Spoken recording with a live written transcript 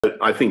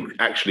I think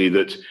actually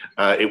that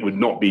it would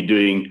not be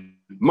doing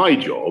my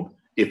job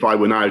if I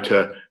were now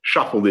to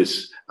shuffle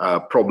this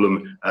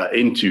problem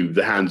into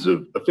the hands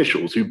of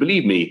officials who,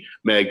 believe me,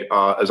 Meg,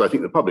 are, as I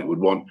think the public would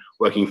want,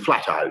 working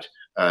flat out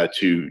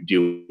to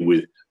deal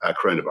with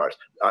coronavirus.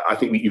 I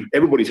think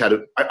everybody's had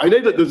I know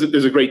that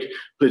there's a great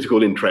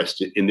political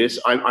interest in this.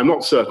 I'm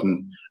not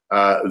certain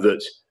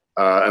that,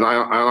 and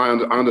I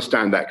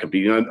understand that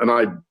completely, and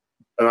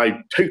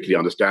I totally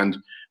understand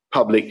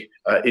public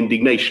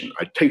indignation.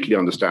 I totally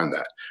understand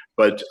that.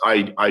 But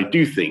I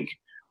do think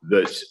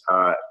that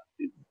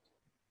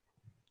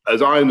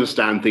as I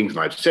understand things,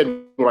 and I've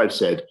said what I've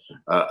said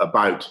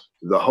about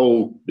the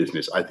whole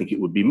business, I think it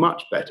would be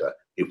much better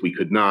if we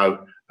could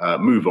now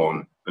move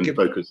on and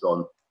focus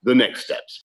on the next steps.